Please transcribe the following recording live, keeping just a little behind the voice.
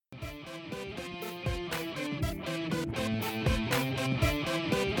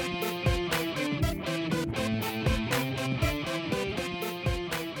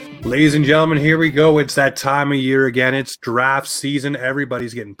Ladies and gentlemen, here we go. It's that time of year again. It's draft season.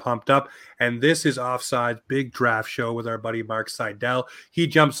 Everybody's getting pumped up. And this is Offside's big draft show with our buddy Mark Seidel. He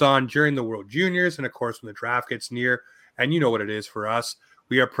jumps on during the World Juniors and, of course, when the draft gets near. And you know what it is for us.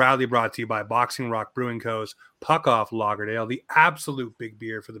 We are proudly brought to you by Boxing Rock Brewing Co.'s Puck Off Lagerdale, the absolute big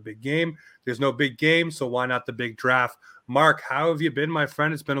beer for the big game. There's no big game, so why not the big draft? Mark, how have you been, my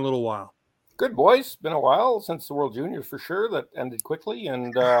friend? It's been a little while. Good, boys. Been a while since the World Juniors for sure. That ended quickly,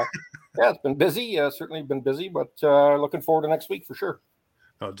 and yeah, it's been busy. Certainly been busy, but looking forward to next week for sure.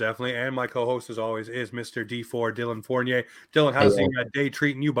 Oh, definitely. And my co-host, as always, is Mr. D4 Dylan Fournier. Dylan, how's the day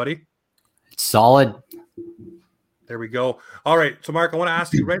treating you, buddy? It's solid. There we go. All right. So, Mark, I want to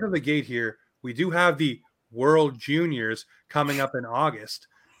ask you right on the gate here. We do have the World Juniors coming up in August.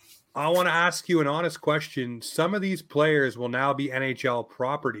 I want to ask you an honest question. Some of these players will now be NHL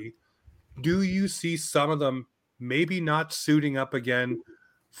property. Do you see some of them maybe not suiting up again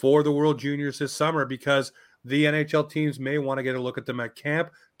for the World Juniors this summer because the NHL teams may want to get a look at them at camp,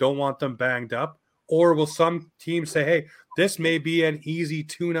 don't want them banged up? Or will some teams say, hey, this may be an easy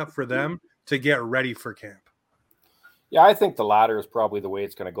tune-up for them to get ready for camp? Yeah, I think the latter is probably the way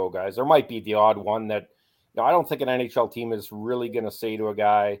it's going to go, guys. There might be the odd one that, I don't think an NHL team is really going to say to a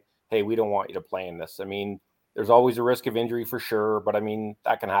guy, hey, we don't want you to play in this. I mean, there's always a risk of injury for sure, but I mean,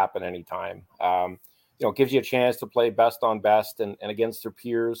 that can happen anytime. It gives you a chance to play best on best and against their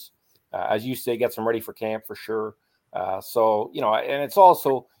peers. As you say, get them ready for camp for sure. And it's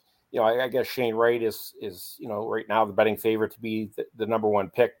also, I guess Shane Wright is right now the betting favorite to be the number one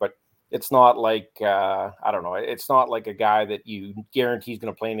pick, but it's not like, it's not like a guy that you guarantee is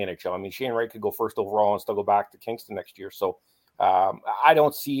going to play in the NHL. I mean, Shane Wright could go first overall and still go back to Kingston next year. So I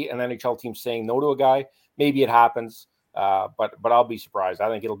don't see an NHL team saying no to a guy. Maybe it happens, but I'll be surprised. I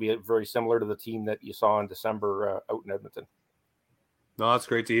think it'll be very similar to the team that you saw in December out in Edmonton. No, that's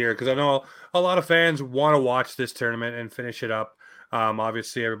great to hear because I know a lot of fans want to watch this tournament and finish it up.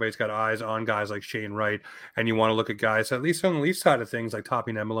 Obviously, everybody's got eyes on guys like Shane Wright, and you want to look at guys, at least on the Leafs side of things, like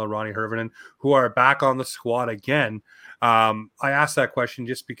Topi Nemela, Ronnie Hirvonen, who are back on the squad again. I asked that question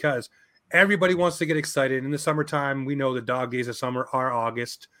just because everybody wants to get excited. In the summertime, we know the dog days of summer are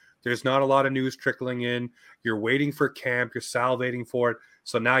August. There's not a lot of news trickling in. You're waiting for camp. You're salivating for it.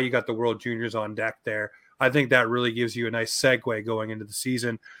 So now you got the World Juniors on deck there. I think that really gives you a nice segue going into the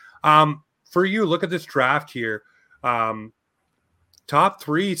season. For you, look at this draft here. Top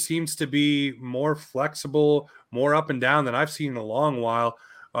three seems to be more flexible, more up and down than I've seen in a long while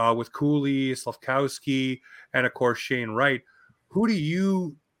with Cooley, Slafkowski, and, of course, Shane Wright. Who do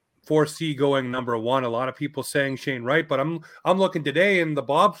you foresee going number one? A lot of people saying Shane Wright, but I'm looking today and the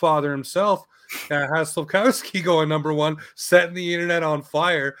Bob father himself has Slafkowski going number one, setting the internet on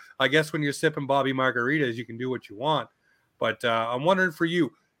fire. I guess when you're sipping Bobby margaritas, you can do what you want. But I'm wondering for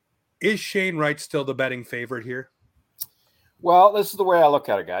you, is Shane Wright still the betting favorite here? Well, this is the way I look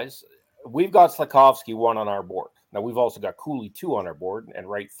at it, guys. We've got Slafkowski 1 on our board. Now we've also got Cooley 2 on our board and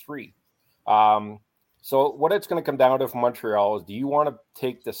Wright 3. So what it's going to come down to from Montreal is, do you want to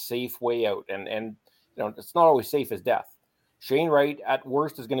take the safe way out? And it's not always safe as death. Shane Wright, at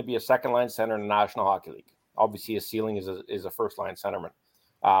worst, is going to be a second-line center in the National Hockey League. Obviously, his ceiling is a first-line centerman.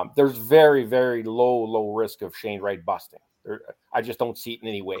 There's very, very low risk of Shane Wright busting. I just don't see it in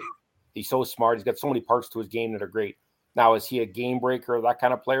any way. He's so smart. He's got so many parts to his game that are great. Now, is he a game breaker or that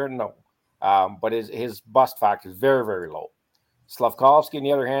kind of player? No. But his bust factor is very, very low. Slafkowski, on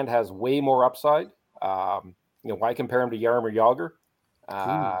the other hand, has way more upside. Why compare him to Jaromir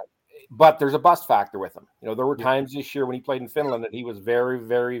Jagr? But there's a bust factor with him. There were times this year when he played in Finland that he was very,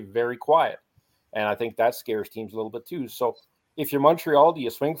 very, very quiet. And I think that scares teams a little bit too. So if you're Montreal, do you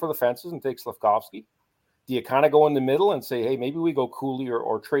swing for the fences and take Slafkowski? Do you kind of go in the middle and say, hey, maybe we go Cooley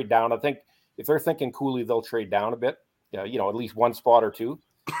or trade down? I think if they're thinking Cooley, they'll trade down a bit, at least one spot or two.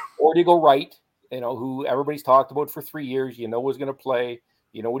 Or do you go Wright, who everybody's talked about for 3 years, who's going to play,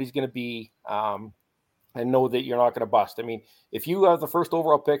 what he's going to be, and know that you're not going to bust. I mean, if you have the first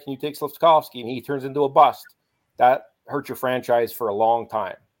overall pick and you take Slafkowski and he turns into a bust, that hurts your franchise for a long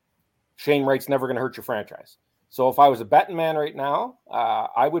time. Shane Wright's never going to hurt your franchise. So if I was a betting man right now,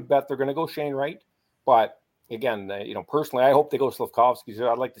 I would bet they're going to go Shane Wright. But again, personally, I hope they go Slafkowski. So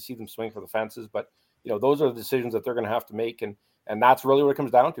I'd like to see them swing for the fences. But, those are the decisions that they're going to have to make. And that's really what it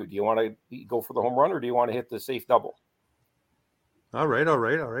comes down to. Do you want to go for the home run or do you want to hit the safe double? All right.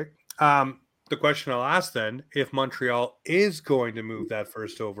 The question I'll ask then, if Montreal is going to move that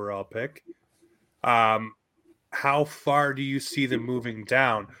first overall pick, how far do you see them moving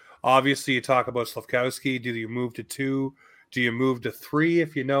down? Obviously, you talk about Slafkowski. Do you move to 2? Do you move to 3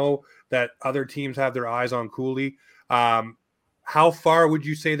 if you know that other teams have their eyes on Cooley? how far would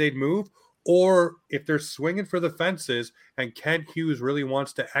you say they'd move? Or if they're swinging for the fences and Kent Hughes really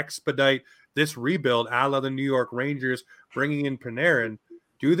wants to expedite this rebuild, a la the New York Rangers bringing in Panarin,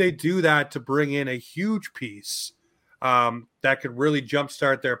 do they do that to bring in a huge piece that could really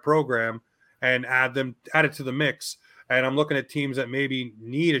jumpstart their program and add it to the mix? And I'm looking at teams that maybe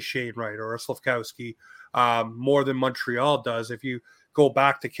need a Shane Wright or a Slafkowski more than Montreal does. If you go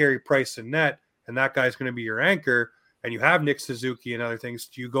back to Carey Price and net, and that guy's going to be your anchor, and you have Nick Suzuki and other things,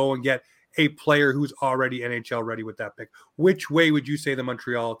 do you go and get a player who's already NHL ready with that pick? Which way would you say the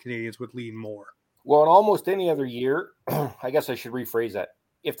Montreal Canadiens would lean more? Well, in almost any other year, I guess I should rephrase that.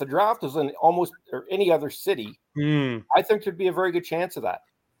 If the draft was in almost or any other city, I think there'd be a very good chance of that.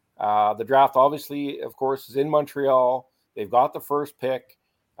 The draft, obviously, of course, is in Montreal. They've got the first pick.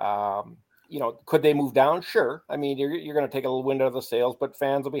 Could they move down? Sure. I mean, you're going to take a little wind out of the sails, but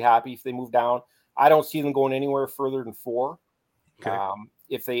fans will be happy if they move down. I don't see them going anywhere further than 4. Okay.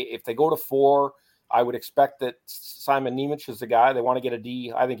 If they go to 4, I would expect that Simon Nemec is the guy. They want to get a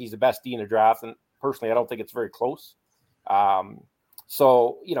D. I think he's the best D in the draft, and personally, I don't think it's very close.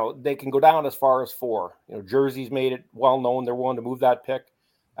 So they can go down as far as 4. Jersey's made it well known they're willing to move that pick.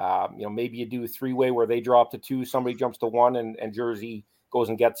 Maybe you do a 3-way where they drop to 2, somebody jumps to 1, and Jersey goes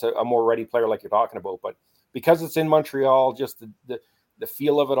and gets a more ready player like you're talking about. But because it's in Montreal, just the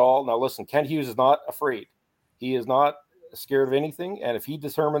feel of it all. Now, listen, Kent Hughes is not afraid. He is not scared of anything. And if he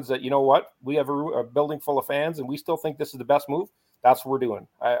determines that, we have a building full of fans and we still think this is the best move, that's what we're doing.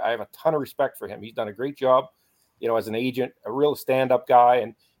 I have a ton of respect for him. He's done a great job, as an agent, a real stand-up guy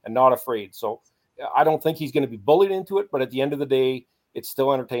and not afraid. So I don't think he's going to be bullied into it. But at the end of the day, it's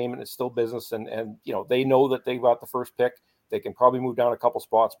still entertainment. It's still business. And they know that they got the first pick. They can probably move down a couple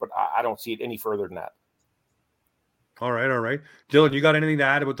spots, but I don't see it any further than that. All right. Dylan, you got anything to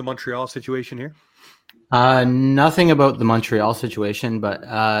add about the Montreal situation here? Nothing about the Montreal situation,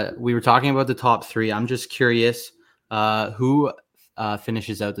 but we were talking about the top 3. I'm just curious, who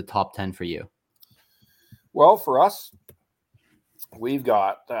finishes out the top 10 for you? Well, for us, we've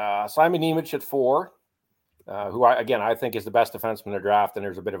got Simon Nemec at 4, who I think is the best defenseman in the draft, and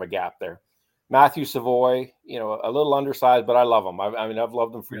there's a bit of a gap there. Matthew Savoy, a little undersized, but I love him. I've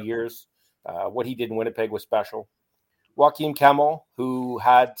loved him for years. What he did in Winnipeg was special. Joakim Kemmel, who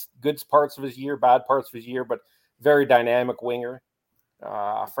had good parts of his year, bad parts of his year, but very dynamic winger.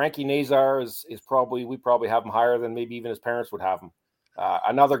 Frankie Nazar is probably, we probably have him higher than maybe even his parents would have him.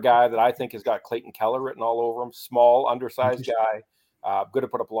 Another guy that I think has got Clayton Keller written all over him. Small, undersized guy. Going to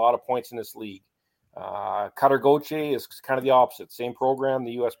put up a lot of points in this league. Cutter Gauthier is kind of the opposite. Same program,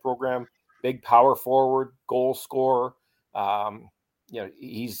 the U.S. program. Big power forward, goal scorer.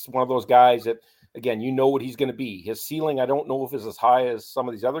 He's one of those guys that, again, what he's going to be. His ceiling, I don't know if it's as high as some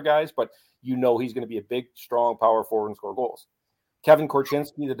of these other guys, but he's going to be a big, strong power forward and score goals. Kevin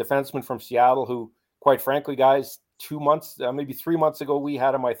Korchinski, the defenseman from Seattle, who, quite frankly, guys, 2 months, maybe 3 months ago, we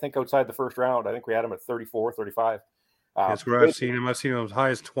had him, I think, outside the first round. I think we had him at 34, 35. That's where I've seen him. I've seen him as high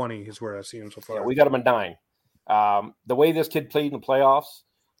as 20 is where I've seen him so far. Yeah, we got him at 9. The way this kid played in the playoffs,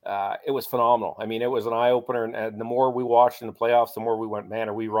 it was phenomenal. I mean, it was an eye-opener, and the more we watched in the playoffs, the more we went, man,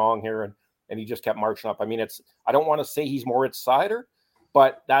 are we wrong here? And he just kept marching up. I mean, I don't want to say he's Moritz Seider,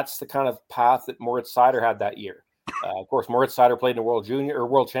 but that's the kind of path that Moritz Seider had that year. Of course, Moritz Seider played in the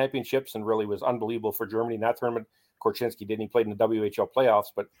World Championships and really was unbelievable for Germany in that tournament. Korchinski didn't. He played in the WHL playoffs,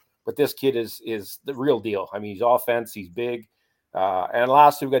 but this kid is the real deal. I mean, he's offense, he's big. And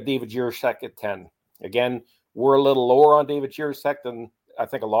lastly, we've got David Jiricek at 10. Again, we're a little lower on David Jiricek than I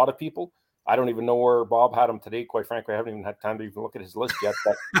think a lot of people. I don't even know where Bob had him today. Quite frankly, I haven't even had time to even look at his list yet.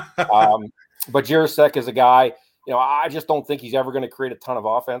 But Jiricek is a guy, I just don't think he's ever going to create a ton of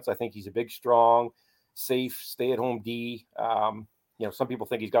offense. I think he's a big, strong, safe, stay-at-home D. Some people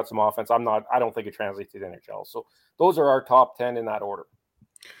think he's got some offense. I don't think it translates to the NHL. So those are our top 10 in that order.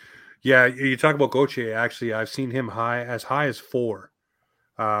 Yeah, you talk about Gauthier. Actually, I've seen him high as 4.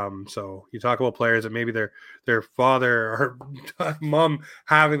 So you talk about players that maybe their father or mom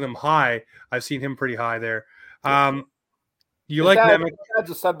having them high. I've seen him pretty high there. You like Nemec? His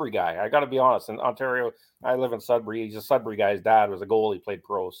dad's a Sudbury guy. I got to be honest. In Ontario, I live in Sudbury. He's a Sudbury guy. His dad was a goalie, played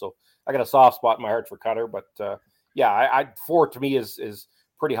pro. So I got a soft spot in my heart for Cutter. But 4 to me is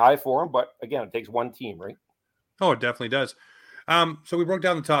pretty high for him. But again, it takes one team, right? Oh, it definitely does. So we broke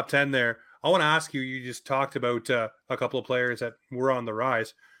down the top 10 there. I want to ask you, you just talked about a couple of players that were on the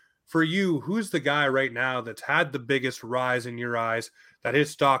rise. For you, who's the guy right now that's had the biggest rise in your eyes, that his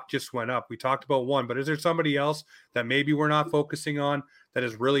stock just went up? We talked about one, but is there somebody else that maybe we're not focusing on that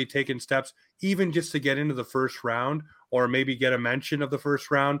has really taken steps, even just to get into the first round or maybe get a mention of the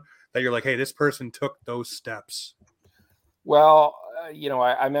first round, that you're like, hey, this person took those steps? Well,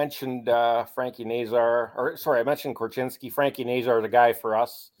 I mentioned Frankie Nazar, I mentioned Korchinski. Frankie Nazar is a guy for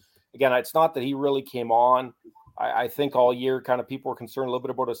us. Again, it's not that he really came on. I think all year kind of people were concerned a little bit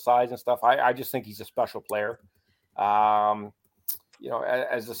about his size and stuff. I just think he's a special player. As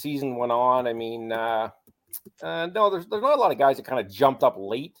the season went on, I mean, no, there's not a lot of guys that kind of jumped up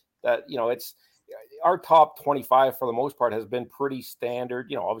late. That it's our top 25 for the most part has been pretty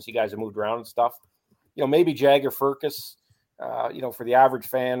standard. Obviously guys have moved around and stuff. Maybe Jagger Furcus. For the average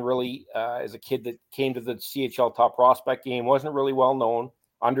fan, really, as a kid that came to the CHL top prospect game, wasn't really well known,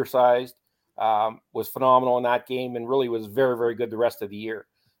 undersized, was phenomenal in that game, and really was very, very good the rest of the year.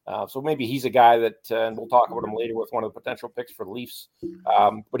 So maybe he's a guy that, and we'll talk about him later with one of the potential picks for the Leafs.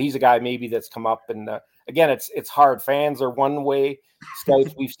 But he's a guy maybe that's come up, and again, it's hard. Fans are one way.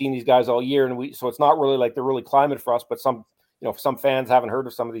 Scouts, we've seen these guys all year, and so it's not really like they're really climbing for us. But some fans haven't heard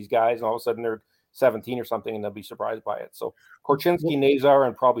of some of these guys, and all of a sudden they're 17 or something, and they'll be surprised by it. So Korchinski, Nazar,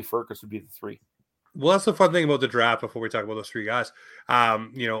 and probably Furcus would be the three. Well, that's the fun thing about the draft before we talk about those three guys.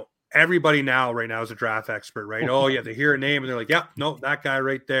 Everybody right now is a draft expert, right? Oh, yeah, they hear a name and they're like, yeah, no, that guy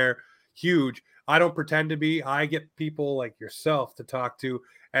right there, huge. I don't pretend to be. I get people like yourself to talk to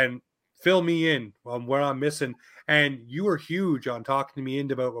and fill me in on where I'm missing. And you were huge on talking to me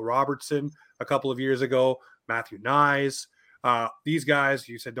about Robertson a couple of years ago, Matthew Knies. These guys,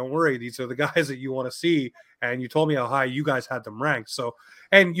 you said, don't worry, these are the guys that you want to see. And you told me how high you guys had them ranked. So,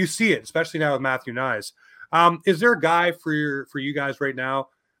 and you see it, especially now with Matthew Knies. Is there a guy for you guys right now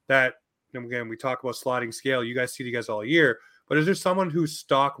that, again, we talk about sliding scale, you guys see the guys all year, but is there someone whose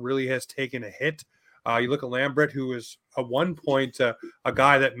stock really has taken a hit? You look at Lambert, who is at one point a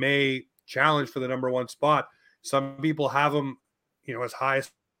guy that may challenge for the number one spot. Some people have him, as high as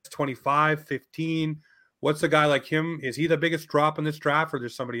 25, 15. What's a guy like him? Is he the biggest drop in this draft, or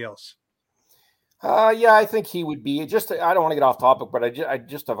there's somebody else? Yeah, I think he would be. I don't want to get off topic, but I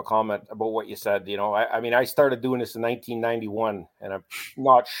just have a comment about what you said. I started doing this in 1991, and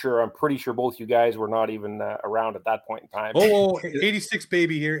I'm pretty sure both you guys were not even around at that point in time. Oh, 86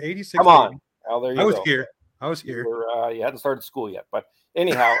 baby here. 86 Come on. Well, there you go. I was here. You hadn't started school yet, but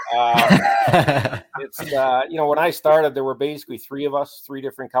anyhow, it's when I started, there were basically three of us, three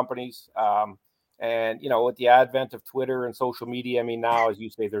different companies. And with the advent of Twitter and social media, I mean, now, as you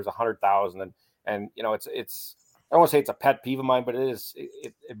say, there's 100,000, and it's I don't want to say it's a pet peeve of mine, but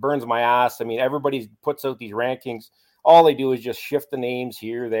it burns my ass. I mean, everybody puts out these rankings. All they do is just shift the names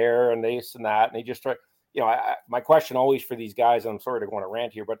here, there, and this and that, and they just try. My question always for these guys, and I'm sorry to go on a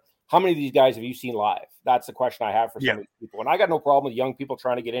rant here, but how many of these guys have you seen live? That's the question I have for some of these people. And I got no problem with young people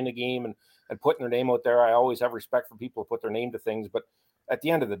trying to get in the game and putting their name out there. I always have respect for people who put their name to things, but at the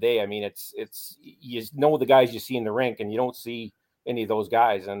end of the day, I mean, it's you know the guys you see in the rink, and you don't see any of those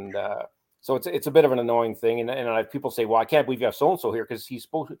guys, and so it's a bit of an annoying thing. And people say, well, I can't believe you have so and so here because he's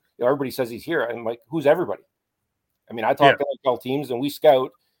supposed to. Everybody says he's here, and I'm like, who's everybody? I mean, I talk to NFL teams, and we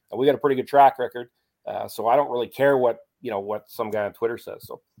scout, and we got a pretty good track record. So I don't really care what some guy on Twitter says.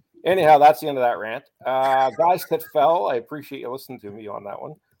 So anyhow, that's the end of that rant. Guys that fell, I appreciate you listening to me on that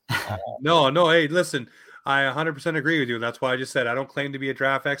one. No. Hey, listen. I 100% agree with you. That's why I just said I don't claim to be a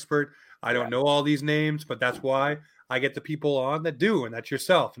draft expert. I don't know all these names, but that's why I get the people on that do, and that's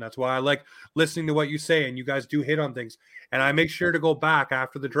yourself. And that's why I like listening to what you say, and you guys do hit on things. And I make sure to go back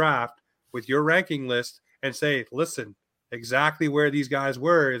after the draft with your ranking list and say, listen, exactly where these guys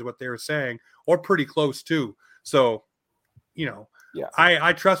were is what they were saying, or pretty close to. So,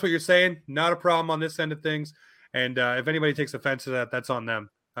 I trust what you're saying. Not a problem on this end of things. And if anybody takes offense to that, that's on them.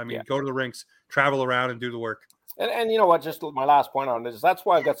 I mean, go to the rinks, travel around, and do the work. And you know what? Just my last point on this is that's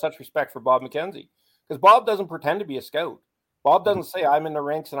why I've got such respect for Bob McKenzie, because Bob doesn't pretend to be a scout. Bob doesn't say I'm in the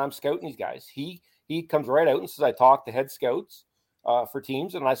rinks and I'm scouting these guys. He comes right out and says I talk to head scouts for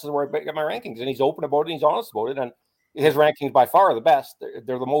teams, and I says where I get my rankings, and he's open about it and he's honest about it. And his rankings by far are the best.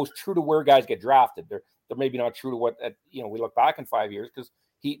 They're the most true to where guys get drafted. They're maybe not true to what we look back in 5 years because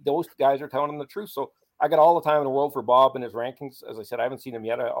those guys are telling him the truth. So I got all the time in the world for Bob and his rankings. As I said, I haven't seen him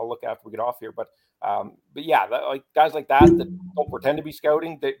yet. I'll look after we get off here. But yeah, like guys like that don't pretend to be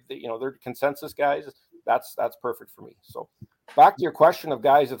scouting. They're consensus guys. That's perfect for me. So back to your question of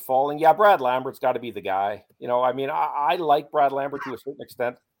guys that falling. Yeah, Brad Lambert's got to be the guy. I like Brad Lambert to a certain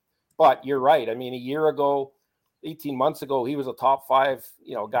extent, but you're right. I mean, a year ago, 18 months ago, he was a top 5,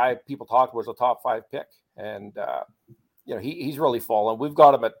 guy people talked was a top 5 pick. And, he's really fallen. We've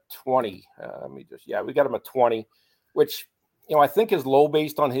got him at 20. We got him at 20, which, I think is low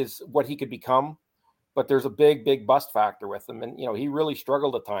based on what he could become, but there's a big bust factor with him. And, he really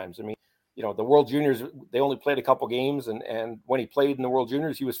struggled at times. I mean, the World Juniors, they only played a couple games. And when he played in the World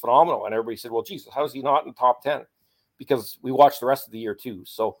Juniors, he was phenomenal. And everybody said, well, Jesus, how is he not in the top 10? because we watched the rest of the year too.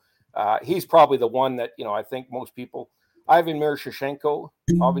 So he's probably the one that, I think most people. Ivan Miroshchenko,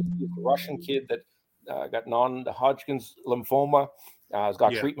 obviously he's a Russian kid that got non-Hodgkin's lymphoma, has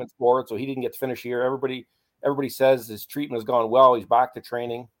got treatment for it, so he didn't get to finish the year. Everybody says his treatment has gone well. He's back to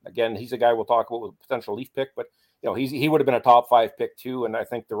training. Again, he's a guy we'll talk about with a potential Leaf pick, but he would have been a top 5 pick too. And I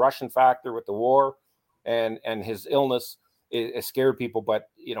think the Russian factor with the war and his illness is scared people, but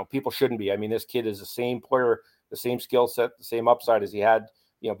people shouldn't be. I mean, this kid is the same player, the same skill set, the same upside as he had,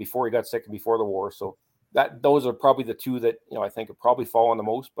 before he got sick and before the war. So those are probably the two that I think have probably fallen the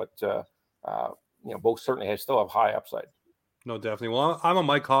most, but both certainly still have high upside. No, definitely. Well, I'm a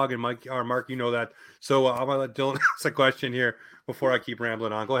Mike Hogg and Mark, you know that. So I'm gonna let Dylan ask a question here before I keep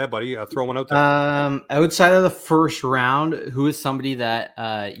rambling on. Go ahead, buddy. Throw one out there. Outside of the first round, who is somebody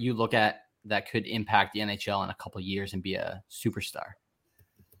that you look at that could impact the NHL in a couple of years and be a superstar?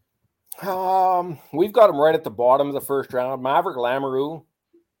 We've got him right at the bottom of the first round. Maverick Lamoureux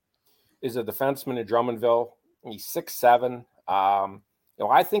is a defenseman in Drummondville. He's 6'7".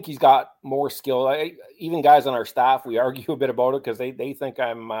 I think he's got more skill. Even guys on our staff, we argue a bit about it because they think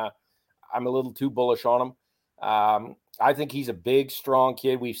I'm a little too bullish on him. I think he's a big, strong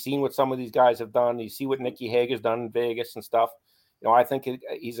kid. We've seen what some of these guys have done. You see what Nicky Hague has done in Vegas and stuff. I think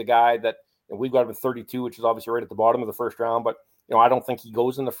he's a guy that we've got him at 32, which is obviously right at the bottom of the first round. But I don't think he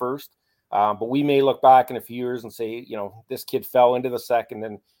goes in the first. But we may look back in a few years and say, this kid fell into the second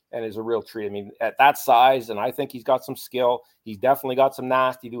and is a real treat. I mean, at that size, and I think he's got some skill. He's definitely got some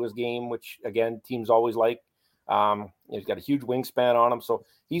nasty to his game, which, again, teams always like. He's got a huge wingspan on him. So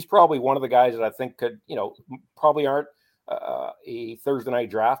he's probably one of the guys that I think could, probably aren't a Thursday night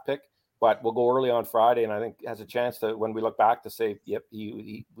draft pick, but we'll go early on Friday, and I think has a chance to, when we look back, to say, yep,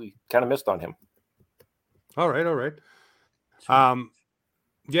 we kind of missed on him. All right.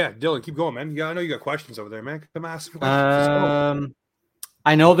 Yeah, Dylan, keep going, man. Yeah, I know you got questions over there, man. Come ask some questions.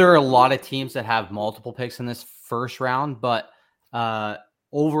 I know there are a lot of teams that have multiple picks in this first round, but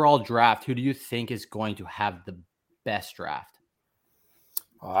overall draft, who do you think is going to have the best draft?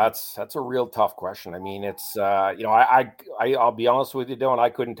 That's a real tough question. I mean, it's I'll be honest with you, Dylan.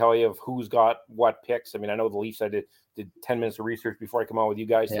 I couldn't tell you of who's got what picks. I mean, I know the Leafs. I did 10 minutes of research before I come on with you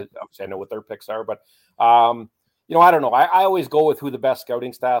guys. Yeah. Obviously, I know what their picks are, but I don't know. I always go with who the best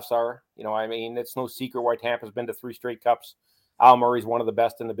scouting staffs are. I mean, it's no secret why Tampa's been to 3 straight cups. Al Murray's one of the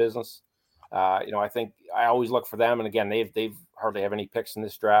best in the business. I think I always look for them. And again, they've hardly have any picks in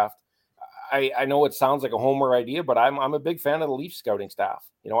this draft. I know it sounds like a homer idea, but I'm a big fan of the Leafs scouting staff.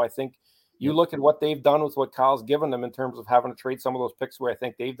 I think you look at what they've done with what Kyle's given them in terms of having to trade some of those picks where I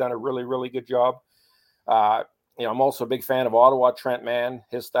think they've done a really, really good job. I'm also a big fan of Ottawa, Trent Mann,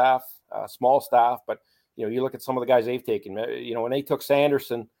 his staff, small staff, but you look at some of the guys they've taken, when they took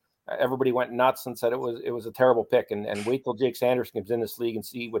Sanderson, everybody went nuts and said it was a terrible pick. And wait till Jake Sanderson comes in this league and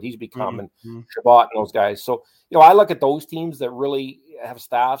see what he's become, and Shabbat and those guys. So, I look at those teams that really have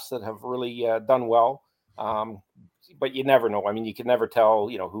staffs that have really done well. But you never know. I mean, you can never tell,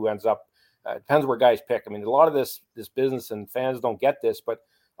 who ends up. Depends where guys pick. I mean, a lot of this business, and fans don't get this, but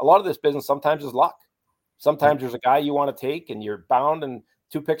a lot of this business sometimes is luck. Sometimes there's a guy you want to take and you're bound, and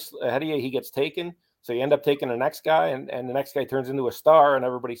 2 picks ahead of you, he gets taken. So you end up taking the next guy, and the next guy turns into a star, and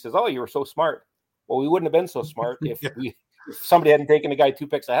everybody says, "Oh, you were so smart." Well, we wouldn't have been so smart if somebody hadn't taken a guy 2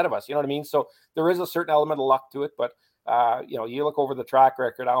 picks ahead of us. You know what I mean? So there is a certain element of luck to it, but you look over the track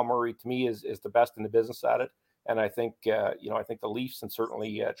record. Al Murray, to me, is the best in the business at it, and I think I think the Leafs and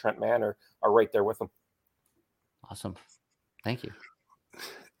certainly Trent Mann are right there with them. Awesome, thank you.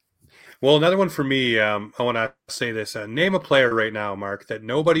 Well, another one for me. I want to say this: name a player right now, Mark, that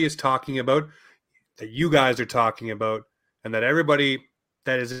nobody is talking about, that you guys are talking about, and that everybody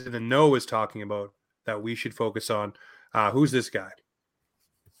that is in the know is talking about, that we should focus on. Who's this guy?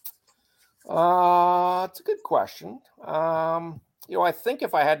 It's a good question. I think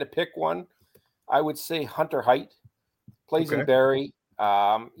if I had to pick one, I would say Hunter Height. Plays in Barrie.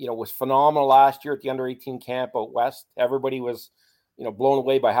 Was phenomenal last year at the under-18 camp out west. Everybody was, blown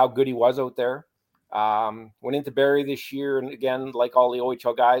away by how good he was out there. Went into Barrie this year, and again, like all the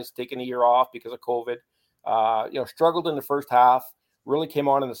OHL guys, taking a year off because of COVID. Struggled in the first half, really came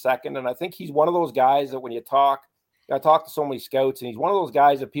on in the second, and I think he's one of those guys that when I talk to so many scouts, and he's one of those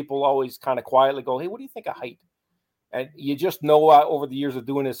guys that people always kind of quietly go, "Hey, what do you think of Height?" And you just know over the years of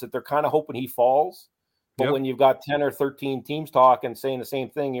doing this that they're kind of hoping he falls. But when you've got 10 or 13 teams talking, saying the same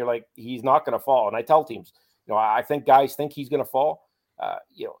thing, you're like, he's not going to fall. And I tell teams, I think guys think he's going to fall.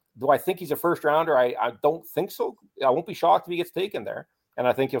 Do I think he's a first rounder? I don't think so. I won't be shocked if he gets taken there. And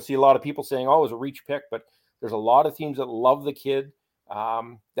I think you'll see a lot of people saying, "Oh, it was a reach pick," but there's a lot of teams that love the kid.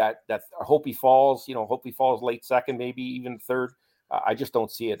 that hope he falls, hope he falls late second, maybe even third. I just don't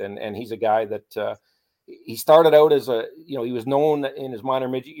see it. And he's a guy that he started out as he was known in his minor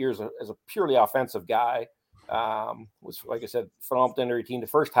midget years as a purely offensive guy. Was, like I said, phenomenal to team. The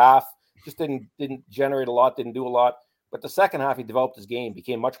first half just didn't generate a lot, didn't do a lot. But the second half, he developed his game,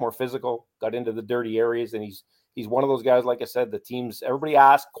 became much more physical, got into the dirty areas, and he's one of those guys. Like I said, the teams, everybody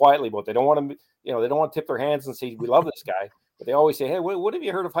asks quietly about. They don't want to, they don't want to tip their hands and say we love this guy, but they always say, hey, what have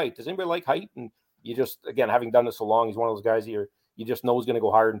you heard of height? Does anybody like height? And you just, again, having done this so long, he's one of those guys you just know is going to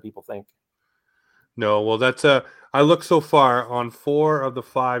go higher than people think. No, well, that's I look so far on 4 of the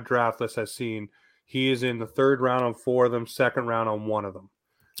 5 draft lists I've seen. He is in the 3rd round on 4 of them, 2nd round on 1 of them.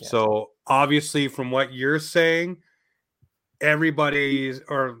 Yeah. So obviously, from what you're saying, everybody's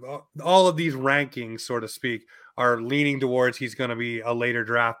or all of these rankings, so to speak, are leaning towards he's going to be a later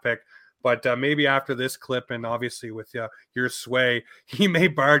draft pick. But maybe after this clip, and obviously with your sway, he may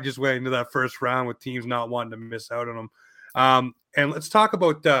barge his way into that 1st round with teams not wanting to miss out on him. And let's talk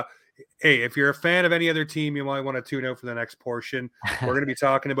about hey, if you're a fan of any other team, you might want to tune out for the next portion. We're going to be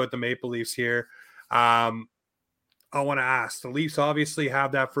talking about the Maple Leafs here. I want to ask, the Leafs obviously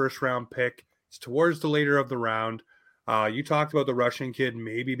have that 1st round pick. It's towards the later of the round. You talked about the Russian kid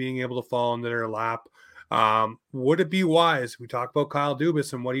maybe being able to fall into their lap. Would it be wise? We talked about Kyle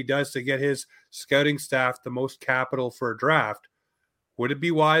Dubas and what he does to get his scouting staff the most capital for a draft. Would it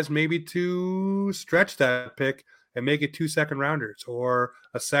be wise maybe to stretch that pick and make it 2 second rounders or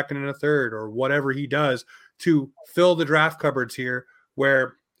a 2nd and a 3rd or whatever he does to fill the draft cupboards here,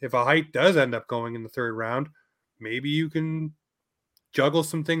 where if a height does end up going in the 3rd round, maybe you can juggle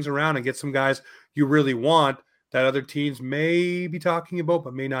some things around and get some guys you really want that other teams may be talking about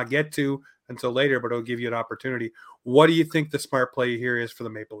but may not get to until later, but it'll give you an opportunity. What do you think the smart play here is for the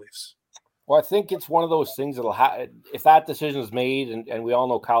Maple Leafs? Well, I think it's one of those things that'll if that decision is made, and we all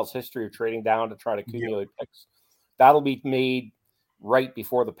know Kyle's history of trading down to try to accumulate picks, that'll be made right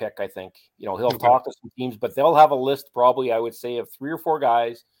before the pick, I think. He'll talk to some teams, but they'll have a list probably, I would say, of 3 or 4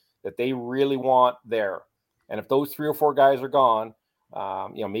 guys that they really want there. And if those 3 or 4 guys are gone,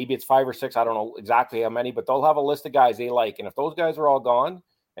 maybe it's 5 or 6, I don't know exactly how many, but they'll have a list of guys they like. And if those guys are all gone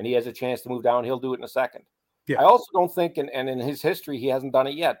and he has a chance to move down, he'll do it in a second. Yeah. I also don't think, and in his history, he hasn't done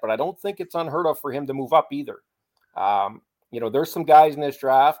it yet, but I don't think it's unheard of for him to move up either. There's some guys in this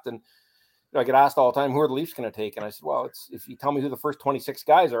draft, and I get asked all the time, who are the Leafs going to take? And I said, well, if you tell me who the first 26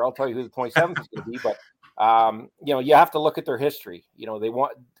 guys are, I'll tell you who the 27th is going to be. But, you have to look at their history.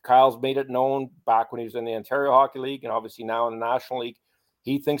 Kyle's made it known back when he was in the Ontario Hockey League and obviously now in the National League,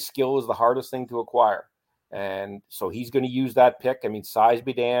 he thinks skill is the hardest thing to acquire. And so he's going to use that pick. I mean, size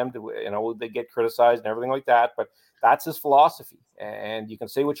be damned, they get criticized and everything like that, but that's his philosophy. And you can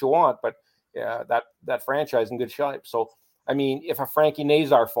say what you want, but that franchise is in good shape. So, I mean, if a Frankie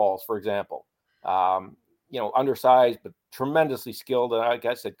Nazar falls, for example, undersized, but tremendously skilled, and like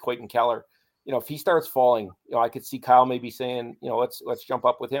I said, Clayton Keller, if he starts falling, I could see Kyle maybe saying, let's jump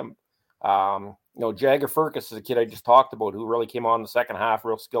up with him. Jagger Firkus is a kid I just talked about who really came on in the second half,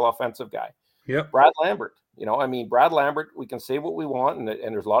 real skill offensive guy. Yeah. Brad Lambert, Brad Lambert, we can say what we want, and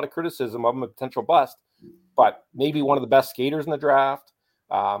there's a lot of criticism of him, a potential bust, but maybe one of the best skaters in the draft,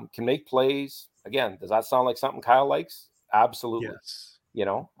 can make plays. Again, does that sound like something Kyle likes? Absolutely. Yes.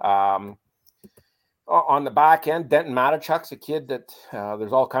 On the back end, Denton Matichuk's a kid that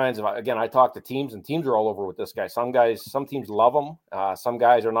there's all kinds of, again, I talk to teams and teams are all over with this guy. Some teams love him. Some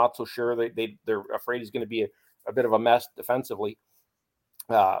guys are not so sure. They're afraid he's going to be a bit of a mess defensively.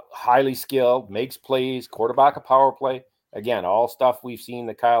 Highly skilled, makes plays, quarterback a power play. Again, all stuff we've seen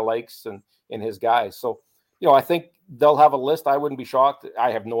that Kyle likes and in his guys. So, I think they'll have a list. I wouldn't be shocked.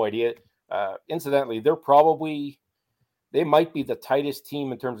 I have no idea. Incidentally, they might be the tightest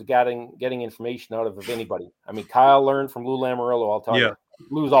team in terms of getting information out of anybody. I mean, Kyle learned from Lou Lamoriello. I'll tell you,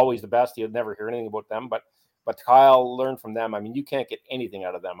 Lou's always the best. You'd never hear anything about them, but Kyle learned from them. I mean, you can't get anything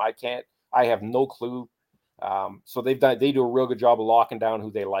out of them. I have no clue. So they do a real good job of locking down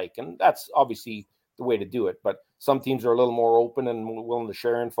who they like, and that's obviously the way to do it. But some teams are a little more open and willing to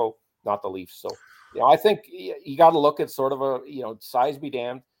share info, not the Leafs. So, I think you got to look at sort of size be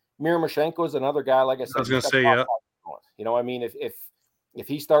damned. Miromashenko is another guy. Like I said, I was going to say, yeah. If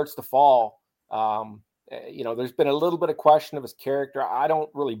he starts to fall, there's been a little bit of question of his character. I don't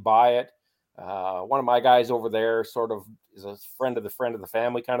really buy it. One of my guys over there sort of is a friend of the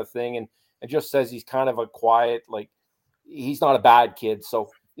family kind of thing. And just says he's kind of a quiet, he's not a bad kid.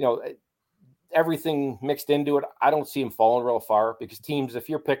 So, everything mixed into it. I don't see him falling real far because teams, if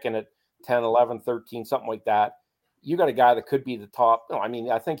you're picking at 10, 11, 13, something like that, you got a guy that could be the top. No, I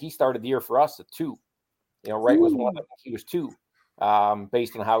mean, I think he started the year for us at 2. Wright was 1. I think he was 2.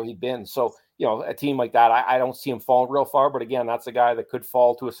 based on how he'd been. So, a team like that, I don't see him falling real far. But again, that's a guy that could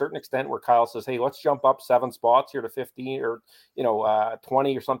fall to a certain extent where Kyle says, hey, let's jump up 7 spots here to 15 or,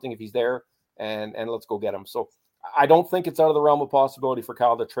 20 or something if he's there, and let's go get him. So I don't think it's out of the realm of possibility for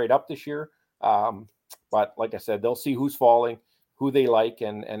Kyle to trade up this year. But like I said, they'll see who's falling, who they like.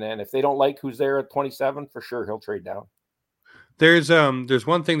 And then if they don't like who's there at 27, for sure, he'll trade down. There's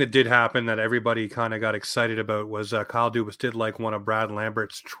one thing that did happen that everybody kind of got excited about was Kyle Dubas did like one of Brad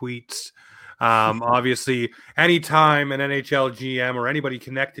Lambert's tweets. Obviously, anytime an NHL GM or anybody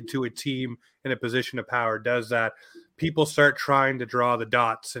connected to a team in a position of power does that, people start trying to draw the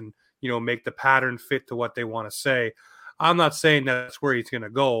dots and make the pattern fit to what they want to say. I'm not saying that's where he's going to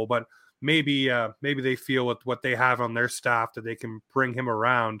go, but maybe they feel with what they have on their staff that they can bring him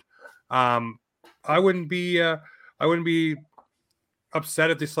around. I wouldn't be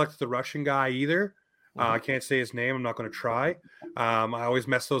upset if they selected the Russian guy either. I can't say his name. I'm not going to try. I always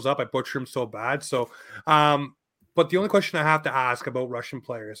mess those up. I butcher them so bad. So, but the only question I have to ask about Russian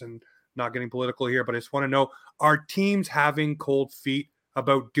players, and not getting political here, but I just want to know, are teams having cold feet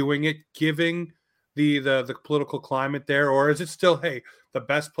about doing it, giving the political climate there, or is it still, hey, the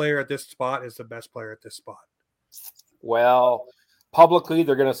best player at this spot is the best player at this spot? Well, publicly,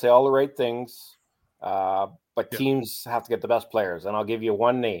 they're going to say all the right things. But teams have to get the best players. And I'll give you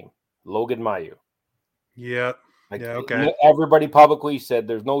one name, Logan Mailloux. Yeah. Okay. Everybody publicly said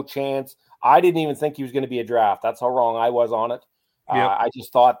there's no chance. I didn't even think he was going to be a draft. That's how wrong I was on it. I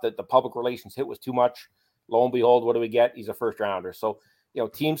just thought that the public relations hit was too much. Lo and behold, what do we get? He's a first rounder. So,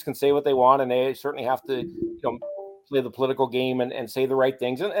 teams can say what they want, and they certainly have to, play the political game and say the right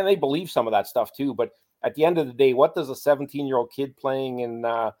things. And they believe some of that stuff too. But at the end of the day, what does a 17-year-old kid playing in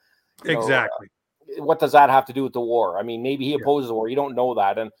exactly. What does that have to do with the war? I mean, maybe he opposes the war. You don't know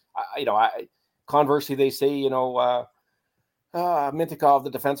that. And, conversely, they say, Mintikov, the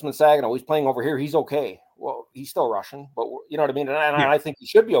defenseman Saginaw, he's playing over here. He's okay. Well, he's still Russian, but you know what I mean? And I think he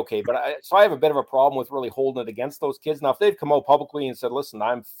should be okay. But I have a bit of a problem with really holding it against those kids. Now, if they've come out publicly and said, listen,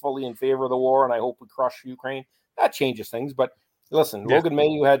 I'm fully in favor of the war and I hope we crush Ukraine, that changes things. But listen, Logan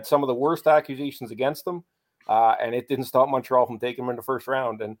Mailloux had some of the worst accusations against him. And it didn't stop Montreal from taking him in the first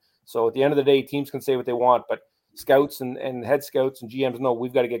round. And so at the end of the day, teams can say what they want, but scouts and head scouts and GMs know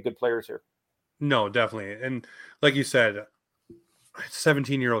we've got to get good players here. No, definitely. And like you said,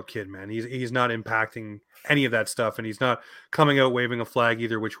 17-year-old kid, man, he's not impacting any of that stuff, and he's not coming out waving a flag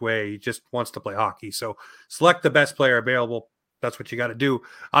either which way. He just wants to play hockey. So select the best player available. That's what you got to do.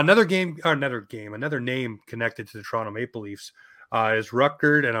 Another name connected to the Toronto Maple Leafs is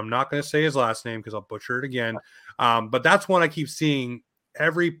Rutgerd, and I'm not going to say his last name because I'll butcher it again. But that's one I keep seeing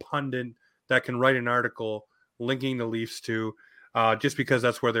every pundit that can write an article linking the Leafs to, just because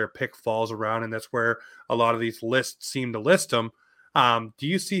that's where their pick falls around, and that's where a lot of these lists seem to list him. Do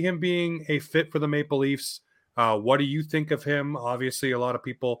you see him being a fit for the Maple Leafs? What do you think of him? Obviously, a lot of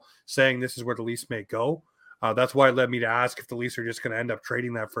people saying this is where the Leafs may go. That's why it led me to ask if the Leafs are just going to end up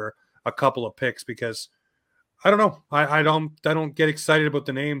trading that for a couple of picks, because I don't know. I don't get excited about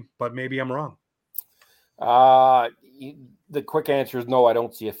the name, but maybe I'm wrong. The quick answer is no, I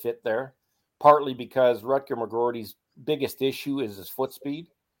don't see a fit there. Partly because Rutger McGroarty's biggest issue is his foot speed.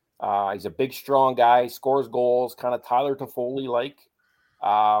 He's a big, strong guy, scores goals, kind of Tyler Toffoli-like.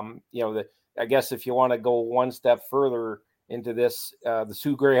 I guess if you want to go one step further into this, the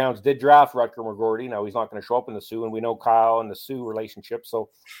Sioux Greyhounds did draft Rutger McGroarty. Now, he's not going to show up in the Sioux, and we know Kyle and the Sioux relationship, so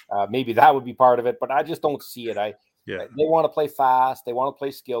maybe that would be part of it, but I just don't see it. They want to play fast. They want to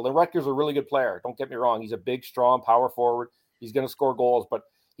play skilled. And Rutger's a really good player. Don't get me wrong. He's a big, strong power forward. He's going to score goals, but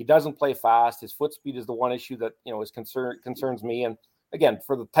he doesn't play fast. His foot speed is the one issue that, concerns me. And again,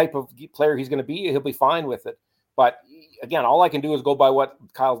 for the type of player he's going to be, he'll be fine with it. But again, all I can do is go by what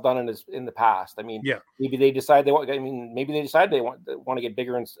Kyle's done in the past. I mean, maybe they decide they want to get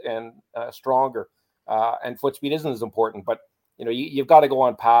bigger and stronger, and foot speed isn't as important. But you've got to go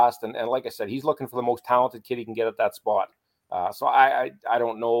on past. And like I said, he's looking for the most talented kid he can get at that spot. So I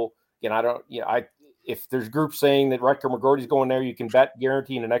don't know. Again, if there's groups saying that Rutger McGroarty's going there, you can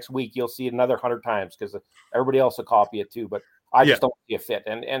guarantee in the next week you'll see it another 100 times because everybody else will copy it too. But I just don't see a fit.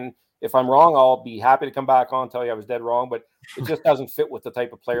 And if I'm wrong, I'll be happy to come back on and tell you I was dead wrong. But it just doesn't fit with the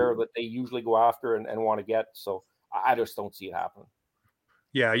type of player that they usually go after and want to get. So I just don't see it happen.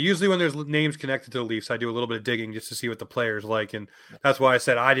 Yeah, usually when there's names connected to the Leafs, I do a little bit of digging just to see what the player's like. And that's why I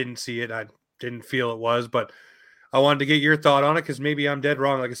said I didn't see it. I didn't feel it was. But I wanted to get your thought on it because maybe I'm dead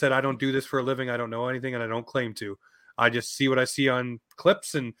wrong. Like I said, I don't do this for a living. I don't know anything, and I don't claim to. I just see what I see on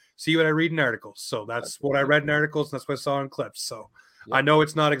clips and see what I read in articles. So that's what I read in articles, and that's what I saw in clips. So I know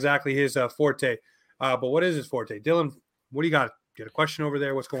it's not exactly his forte. But what is his forte? Dylan, what do you got? Get a question over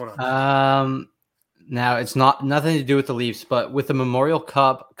there. What's going on? Now it's nothing to do with the Leafs, but with the Memorial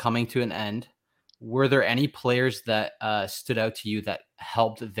Cup coming to an end, were there any players that stood out to you that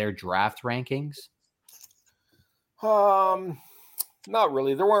helped their draft rankings? Not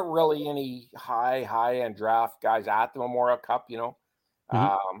really. There weren't really any high-end draft guys at the Memorial Cup,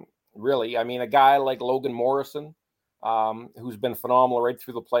 Really. I mean, a guy like Logan Morrison, who's been phenomenal right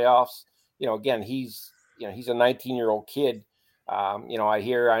through the playoffs. Again, he's a 19-year-old kid. I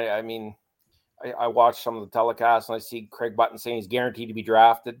watch some of the telecasts and I see Craig Button saying he's guaranteed to be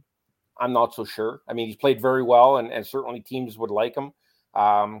drafted. I'm not so sure. I mean, he's played very well and certainly teams would like him.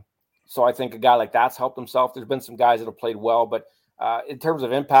 So I think a guy like that's helped himself. There's been some guys that have played well, but in terms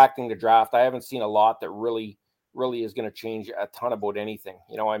of impacting the draft, I haven't seen a lot that really is going to change a ton about anything.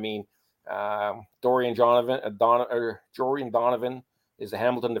 Jordan Donovan is a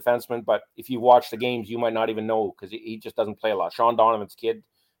Hamilton defenseman, but if you watch the games, you might not even know because he just doesn't play a lot. Sean Donovan's kid,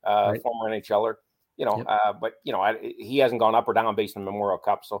 Right. former NHLer, Yep. but he hasn't gone up or down based on the Memorial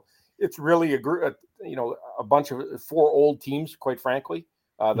Cup. So it's really a bunch of 4 old teams, quite frankly,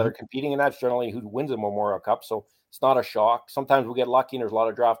 that are competing, and that's generally who wins the Memorial Cup. So it's not a shock. Sometimes we get lucky and there's a lot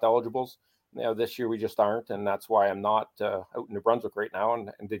of draft eligibles. This year we just aren't, and that's why I'm not out in New Brunswick right now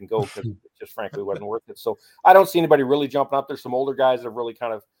and didn't go because it just frankly wasn't worth it. So I don't see anybody really jumping up. There's some older guys that have really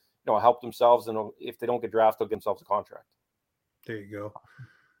kind of helped themselves, and if they don't get drafted, they'll get themselves a contract. There you go.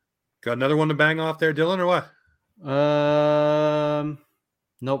 Got another one to bang off there, Dylan, or what?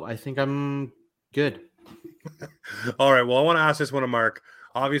 Nope. I think I'm good. All right. Well, I want to ask this one to Mark.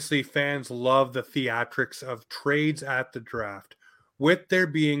 Obviously, fans love the theatrics of trades at the draft. With there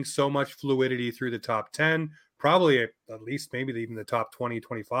being so much fluidity through the top 10, probably at least maybe even the top 20,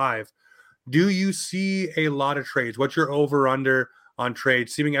 25, do you see a lot of trades? What's your over-under on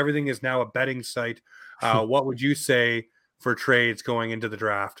trades? Seeming everything is now a betting site. What would you say for trades going into the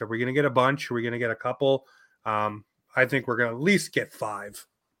draft? Are we going to get a bunch? Are we going to get a couple? I think we're going to at least get 5.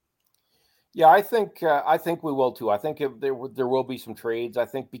 Yeah, I think we will too. I think there will be some trades. I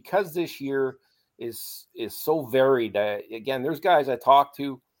think because this year is so varied. Again, there's guys I talk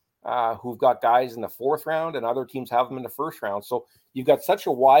to who've got guys in the 4th round, and other teams have them in the 1st round. So you've got such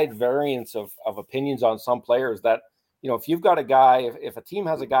a wide variance of opinions on some players that if you've got a guy, if a team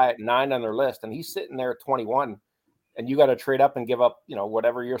has a guy at 9 on their list and he's sitting there at 21, and you got to trade up and give up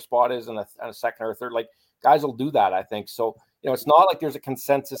whatever your spot is in a 2nd or 3rd, like guys will do that. I think so. It's not like there's a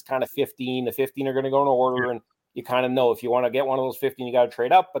consensus kind of 15. The 15 are going to go in order, and you kind of know if you want to get one of those 15, you got to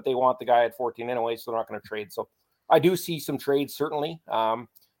trade up, but they want the guy at 14 anyway, so they're not going to trade. So I do see some trades, certainly. And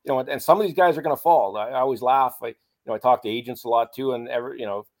some of these guys are going to fall. I always laugh. I talk to agents a lot too, and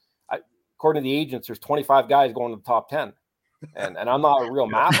according to the agents, there's 25 guys going to the top 10. And I'm not a real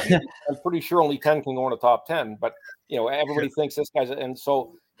math. I'm pretty sure only 10 can go in the top 10, but everybody thinks this guy's, and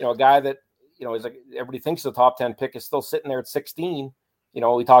so a guy that is like everybody thinks the top 10 pick is still sitting there at 16.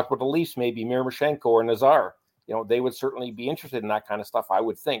 We talked about the Leafs, maybe Miroshenko or Nazar. They would certainly be interested in that kind of stuff, I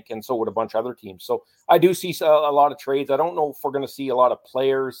would think, and so would a bunch of other teams. So I do see a lot of trades. I don't know if we're going to see a lot of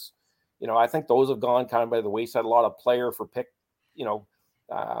players. I think those have gone kind of by the wayside. A lot of player for pick.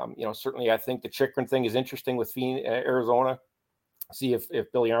 Certainly I think the Chychrun thing is interesting with Arizona. See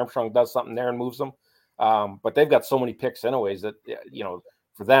if Billy Armstrong does something there and moves them. But they've got so many picks anyways that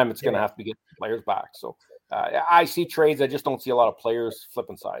for them it's going to have to get players back. So I see trades. I just don't see a lot of players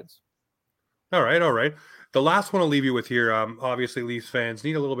flipping sides. All right. The last one I'll leave you with here, obviously Leafs fans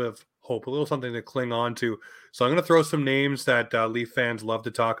need a little bit of hope, a little something to cling on to. So I'm going to throw some names that Leaf fans love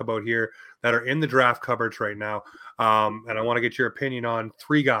to talk about here that are in the draft cupboards right now. And I want to get your opinion on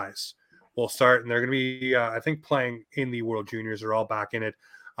 3 guys. We'll start, and they're going to be, I think, playing in the World Juniors. They're all back in it.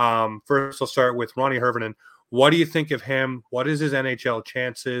 First, I'll start with Ronnie Hirvonen. What do you think of him? What is his NHL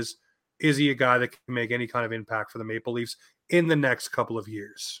chances? Is he a guy that can make any kind of impact for the Maple Leafs in the next couple of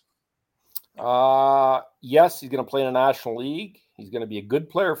years? Yes, he's going to play in a National League. He's going to be a good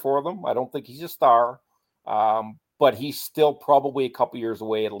player for them. I don't think he's a star, but he's still probably a couple years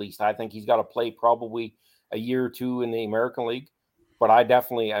away at least. I think he's got to play probably a year or 2 in the American League. But I'm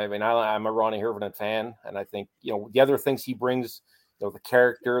a Ronnie Hirvonen fan, and I think the other things he brings, the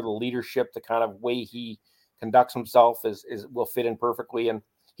character, the leadership, the kind of way he conducts himself will fit in perfectly. And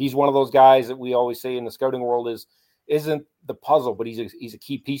he's one of those guys that we always say in the scouting world isn't the puzzle, but he's a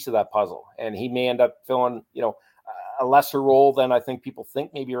key piece of that puzzle, and he may end up filling a lesser role than I think people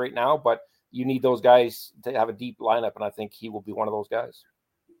think maybe right now. But you need those guys to have a deep lineup, and I think he will be one of those guys.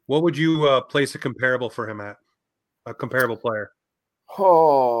 What would you place a comparable for him at? A comparable player?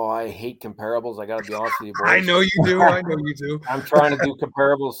 Oh, I hate comparables. I got to be honest with you, boys. I know you do. I'm trying to do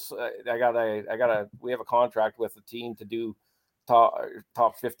comparables. We have a contract with the team to do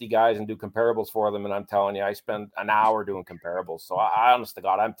top 50 guys and do comparables for them. And I'm telling you, I spend an hour doing comparables. So I honest to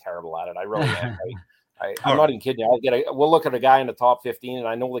God, I'm terrible at it. I really am. I'm not even kidding you. We'll look at a guy in the top 15 and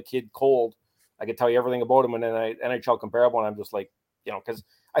I know the kid cold. I can tell you everything about him in an NHL comparable. And I'm just like, because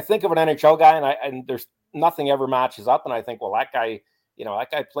I think of an NHL guy and there's nothing ever matches up. And I think, well, that guy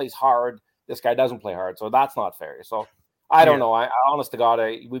plays hard. This guy doesn't play hard. So that's not fair. So I don't know. I honest to God,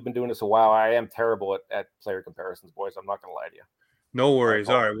 we've been doing this a while. I am terrible at player comparisons, boys. I'm not going to lie to you. No worries.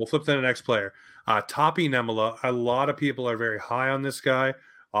 All right, we'll flip to the next player. Topi Nemela. A lot of people are very high on this guy,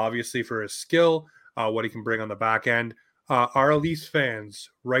 obviously for his skill, what he can bring on the back end. Are Leafs fans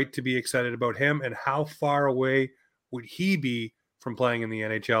right to be excited about him, and how far away would he be from playing in the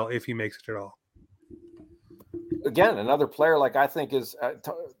NHL if he makes it at all? Again, another player like I think is,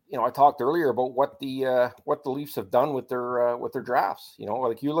 I talked earlier about what the Leafs have done with their drafts.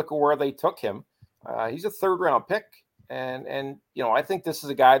 Like you look at where they took him. He's a 3rd round pick, and I think this is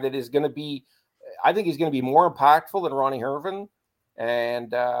a guy that is going to be. I think he's going to be more impactful than Ronnie Hirvin,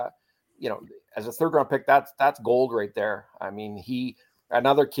 and as a 3rd round pick, that's gold right there. I mean,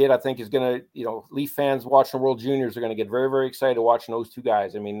 another kid I think is going to, Leaf fans watching the World Juniors are going to get very, very excited watching those two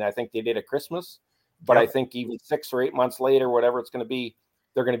guys. I mean, I think they did at Christmas, but I think even 6 or 8 months later, whatever it's going to be,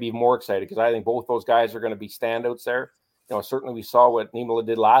 they're going to be more excited because I think both those guys are going to be standouts there. Certainly we saw what Niemela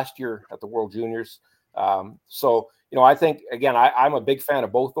did last year at the World Juniors. I think, again, I'm a big fan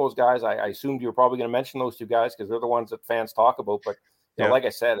of both those guys. I assumed you were probably going to mention those two guys because they're the ones that fans talk about. But, like I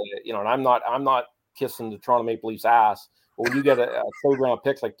said, and I'm not kissing the Toronto Maple Leafs ass. But when you get a 3rd round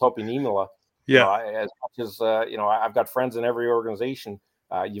pick like Topi Niemela, as much as, I've got friends in every organization,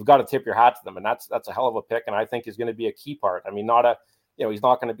 you've got to tip your hat to them. And that's a hell of a pick. And I think is going to be a key part. I mean, he's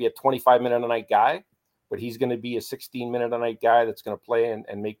not going to be a 25-minute-a-night guy, but he's going to be a 16-minute-a-night guy that's going to play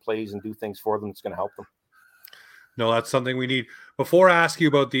and make plays and do things for them that's going to help them. No, that's something we need. Before I ask you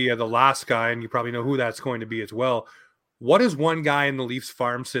about the last guy, and you probably know who that's going to be as well, what is one guy in the Leafs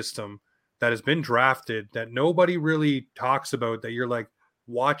farm system that has been drafted that nobody really talks about that you're like,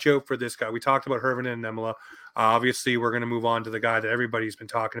 watch out for this guy? We talked about Hirvin and Nemela. Obviously, we're going to move on to the guy that everybody's been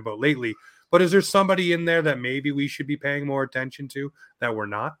talking about lately. But is there somebody in there that maybe we should be paying more attention to that we're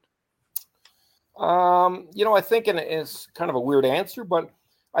not? I think, and it's kind of a weird answer, but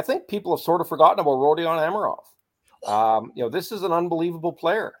I think people have sort of forgotten about Rodion Amirov. This is an unbelievable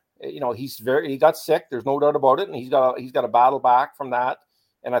player. He got sick. There's no doubt about it. And he's got to battle back from that.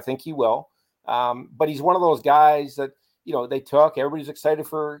 And I think he will. But he's one of those guys that, they took, everybody's excited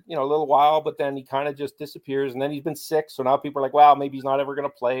for, a little while, but then he kind of just disappears. And then he's been sick. So now people are like, wow, maybe he's not ever going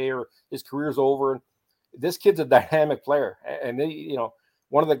to play or his career's over. And this kid's a dynamic player. And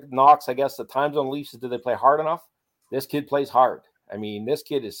one of the knocks, I guess, the times on the Leafs is, did they play hard enough? This kid plays hard. I mean, this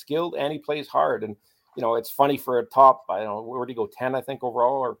kid is skilled and he plays hard. And, it's funny for a top, I don't know, where did he go, 10, I think,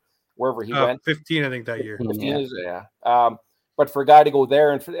 overall, or wherever he went. 15, I think, that year. 15 is, but for a guy to go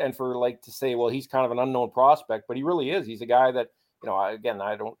there and for like to say, well, he's kind of an unknown prospect, but he really is. He's a guy that, again,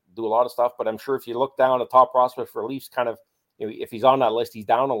 I don't do a lot of stuff, but I'm sure if you look down a top prospect for Leafs, kind of, if he's on that list, he's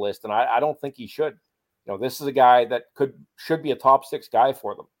down a list. And I don't think he should. This is a guy that should be a top 6 guy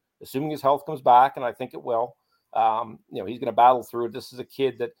for them, assuming his health comes back, and I think it will. He's going to battle through it. This is a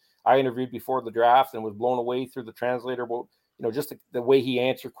kid that I interviewed before the draft and was blown away through the translator about, just the way he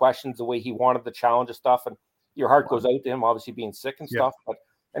answered questions, the way he wanted the challenge of stuff. And your heart goes out to him, obviously being sick and stuff,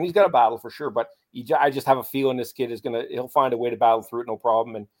 and he's got a battle for sure. But I just have a feeling this kid he'll find a way to battle through it, no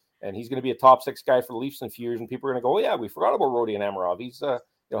problem. And he's going to be a top 6 guy for the Leafs in a few years. And people are going to go, oh yeah, we forgot about Rodion Amirov. He's,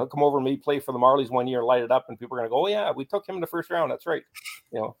 he'll come over and maybe play for the Marlies one year and light it up. And people are going to go, oh yeah, we took him in the 1st round. That's right.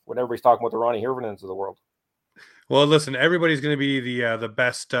 When everybody's talking about the Ronnie Hirvinens of the world. Well, listen, everybody's going to be the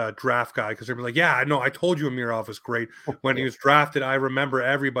best draft guy because they're like, yeah, I know. I told you Amirov was great. When he was drafted, I remember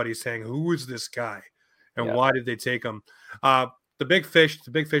everybody saying, who is this guy? And why did they take him? The big fish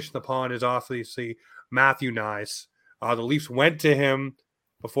in the pond is obviously Matthew Knies. The Leafs went to him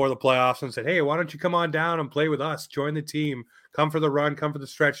before the playoffs and said, hey, why don't you come on down and play with us? Join the team. Come for the run. Come for the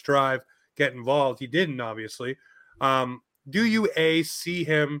stretch drive. Get involved. He didn't, obviously. Do you, see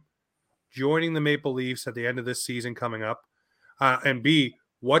him joining the Maple Leafs at the end of this season coming up? And B,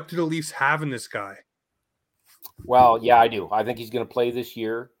 what do the Leafs have in this guy? Well, yeah, I do. I think he's going to play this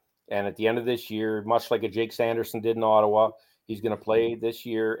year. And at the end of this year, much like a Jake Sanderson did in Ottawa, he's going to play this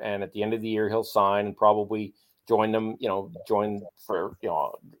year. And at the end of the year, he'll sign and probably join them, join for,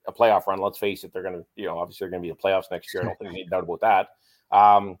 a playoff run. Let's face it, they're going to, obviously they're going to be the playoffs next year. I don't think there's any doubt about that.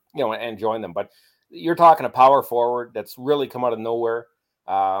 And join them. But you're talking a power forward that's really come out of nowhere.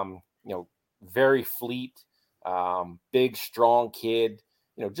 Very fleet, big, strong kid.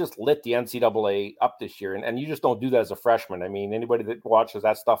 just lit the NCAA up this year. And you just don't do that as a freshman. I mean, anybody that watches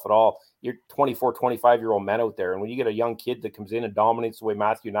that stuff at all, you're 24, 25-year-old men out there. And when you get a young kid that comes in and dominates the way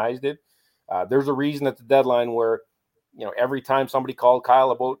Matthew Knies did, there's a reason at the deadline where, every time somebody called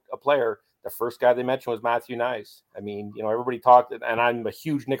Kyle about a player, the first guy they mentioned was Matthew Knies. I mean, everybody talked, and I'm a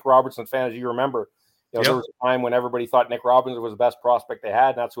huge Nick Robertson fan, as you remember. There was a time when everybody thought Nick Robertson was the best prospect they had,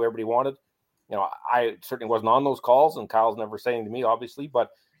 and that's who everybody wanted. I certainly wasn't on those calls, and Kyle's never saying to me, obviously,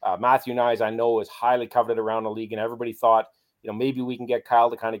 but Matthew Knies, I know, is highly coveted around the league, and everybody thought, maybe we can get Kyle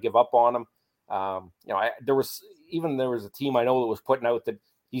to kind of give up on him. There was a team I know that was putting out that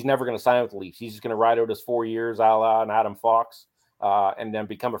he's never going to sign with the Leafs. He's just going to ride out his 4 years, a la an Adam Fox, and then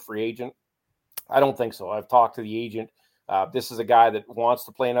become a free agent. I don't think so. I've talked to the agent. This is a guy that wants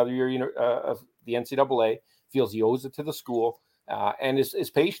to play another year of the NCAA, feels he owes it to the school, and is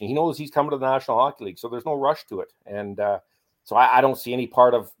patient. He knows he's coming to the National Hockey League, so there's no rush to it. And so I don't see any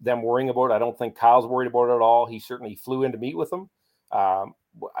part of them worrying about it. I don't think Kyle's worried about it at all. He certainly flew in to meet with them. From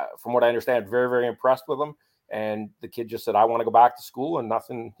what I understand, very, very impressed with him. And the kid just said, I want to go back to school and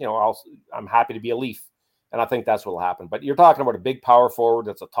nothing, I'm happy to be a Leaf. And I think that's what will happen. But you're talking about a big power forward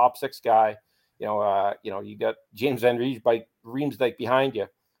that's a top 6 guy. You got James Van Riemsdyk behind you.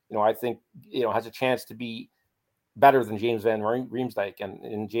 I think, has a chance to be better than James Van Riemsdyk.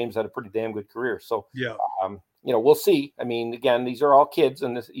 And James had a pretty damn good career. So, we'll see. I mean, again, these are all kids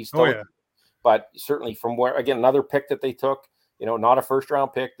and he's still, but certainly from where, again, another pick that they took, not a first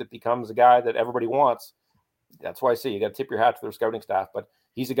round pick that becomes a guy that everybody wants. That's why I say you got to tip your hat to their scouting staff, but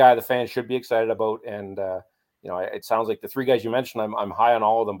he's a guy the fans should be excited about. And, it sounds like the 3 guys you mentioned, I'm high on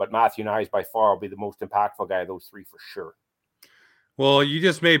all of them, but Matthew Knies by far will be the most impactful guy of those 3 for sure. Well, you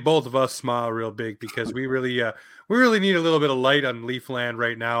just made both of us smile real big because we really need a little bit of light on Leafland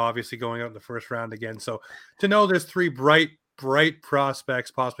right now, obviously going out in the first round again. So to know there's 3 bright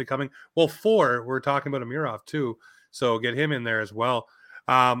prospects possibly coming. Well, 4, we're talking about Amirov too. So get him in there as well.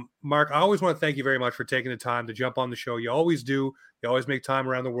 Mark, I always want to thank you very much for taking the time to jump on the show. You always do. You always make time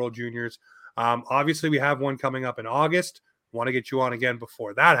around the World Juniors. Obviously, we have one coming up in August. Want to get you on again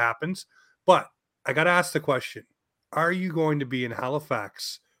before that happens. But I got to ask the question, are you going to be in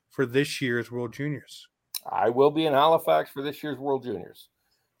Halifax for this year's World Juniors? I will be in Halifax for this year's World Juniors.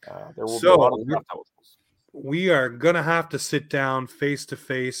 There will be a lot of stuff. We are going to have to sit down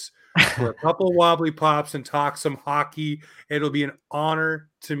face-to-face for a couple of wobbly pops and talk some hockey. It'll be an honor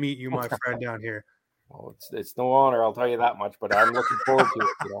to meet you, my friend, down here. Well, it's no honor, I'll tell you that much, but I'm looking forward to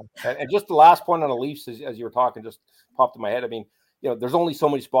it. And just the last point on the Leafs, as you were talking, just popped in my head. I mean, there's only so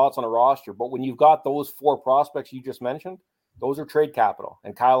many spots on a roster, but when you've got those 4 prospects you just mentioned, those are trade capital.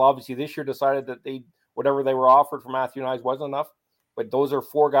 And Kyle obviously this year decided that whatever they were offered for Matthew Knies wasn't enough, but those are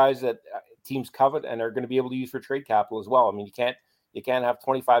 4 guys that teams covet and are going to be able to use for trade capital as well. I mean, you can't have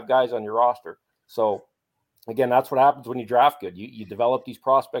 25 guys on your roster. So again, that's what happens when you draft good. You develop these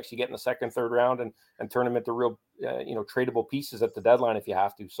prospects you get in the second, third round and turn them into real, tradable pieces at the deadline if you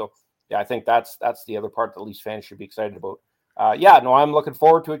have to. So yeah, I think that's the other part that Leafs fans should be excited about. I'm looking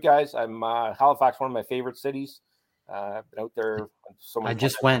forward to it, guys. I'm Halifax, one of my favorite cities. Been out there so many I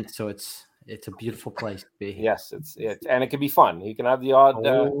just went, so it's a beautiful place to be. Yes, and it can be fun. You can have the odd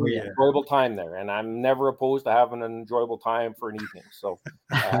enjoyable time there, and I'm never opposed to having an enjoyable time for an evening. So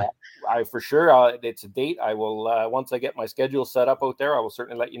I for sure it's a date. I will once I get my schedule set up out there, I will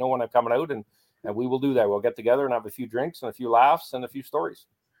certainly let you know when I'm coming out, and we will do that. We'll get together and have a few drinks and a few laughs and a few stories.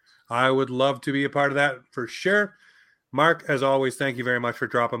 I would love to be a part of that for sure. Mark, as always, thank you very much for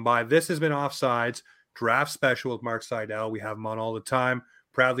dropping by. This has been Offside's Draft Special with Mark Seidel. We have him on all the time.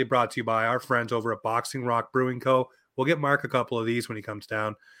 Proudly brought to you by our friends over at Boxing Rock Brewing Co. We'll get Mark a couple of these when he comes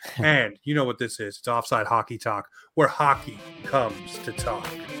down. And you know what this is. It's Offside Hockey Talk, where hockey comes to talk.